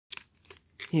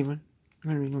Hey everyone, I'm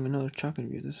going to be doing another chocolate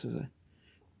review. This is a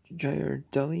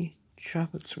Ghirardelli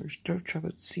chocolate source dark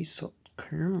chocolate sea salt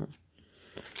caramel.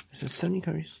 It says 70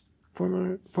 calories,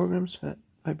 4 grams fat,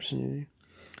 5% AU,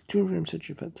 2 grams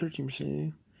saturated fat, 13%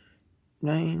 AU,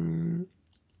 9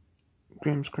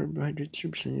 grams carbohydrates,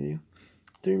 3% AU,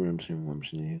 3 grams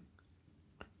 1% AU,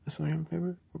 that's 1 gram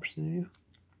fiber, 4% AU,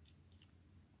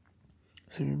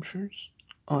 7 gram sugars,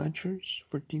 all add sugars,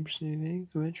 14%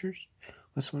 of add sugars,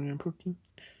 that's 1 gram protein.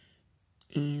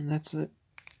 And that's it.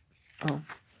 Oh,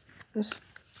 this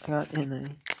I got in a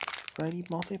variety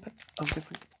multi-pack of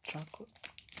different chocolate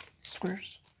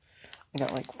squares. I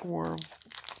got like 4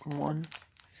 from one,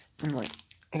 and like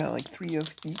I got like 3 of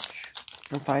each,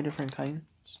 and 5 different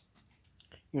kinds.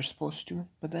 You're supposed to,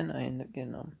 but then I ended up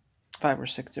getting 5 or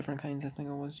 6 different kinds. I think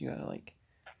it was. You got like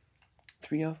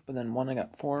 3 of, but then one I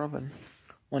got 4 of, and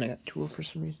one I got 2 of for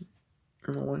some reason. I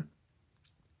don't know why.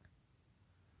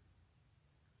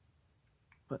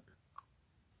 But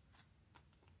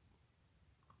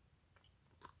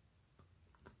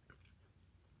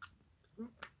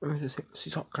let me just take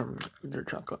sea salt caramel with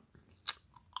chocolate.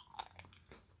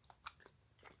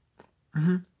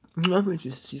 Definitely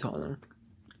just sea salt there.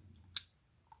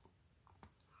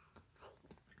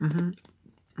 It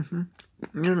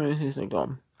really tastes like I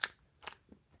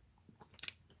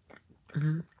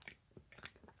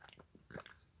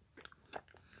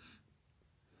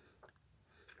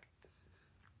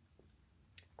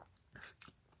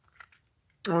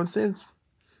would say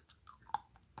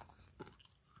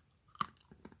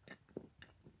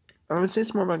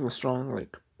it's more like a strong,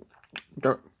 like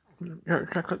dark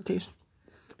chocolate taste.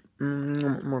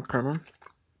 More caramel.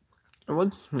 I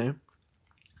would say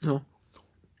no.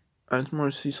 It's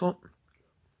more sea salt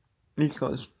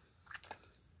because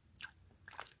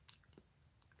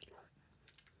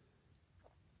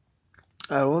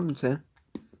I wouldn't say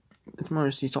it's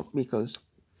more sea salt because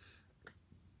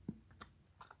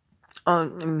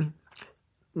the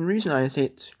reason I say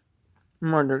it's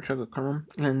more dark chocolate caramel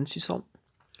and sea salt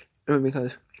is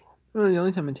because really the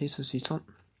only time I taste the sea salt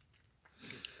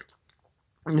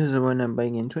is when I'm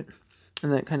biting into it,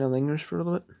 and that kind of lingers for a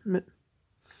little bit.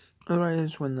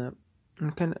 Otherwise, when it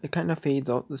kind of fades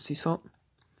out, the sea salt.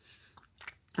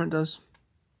 It does,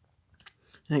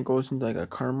 and it goes into like a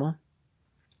caramel.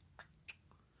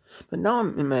 But now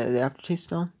I'm in the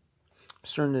aftertaste now. I'm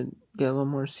starting to get a little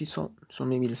more sea salt, so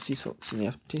maybe the sea salt's in the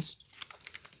aftertaste.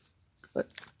 But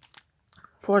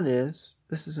for what it is,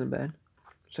 this isn't bad.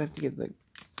 So I have to give the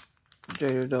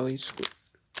Ghirardelli's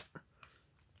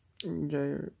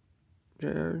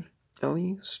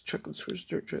chocolate squares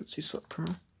dark chocolate sea salt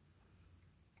caramel.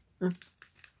 An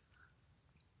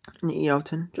 8 out of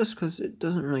 10, just because it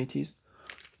doesn't really taste.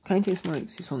 Kind of tastes more like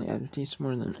sea salt in the aftertaste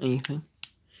more than anything.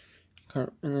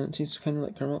 And then it tastes kind of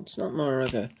like caramel. It's not more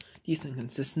like a decent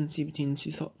consistency between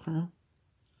sea salt and caramel,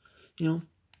 you know,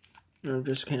 or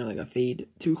just kind of like a fade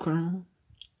to caramel,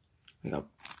 like a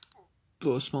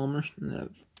blow of small immersion and a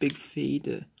big fade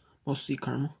to mostly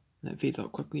caramel that fades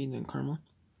out quickly and then caramel.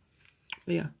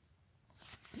 But yeah,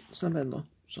 it's not bad though.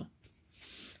 So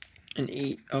an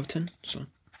 8 out of 10. So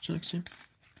next time,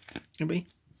 everybody,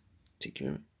 take care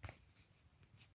of it.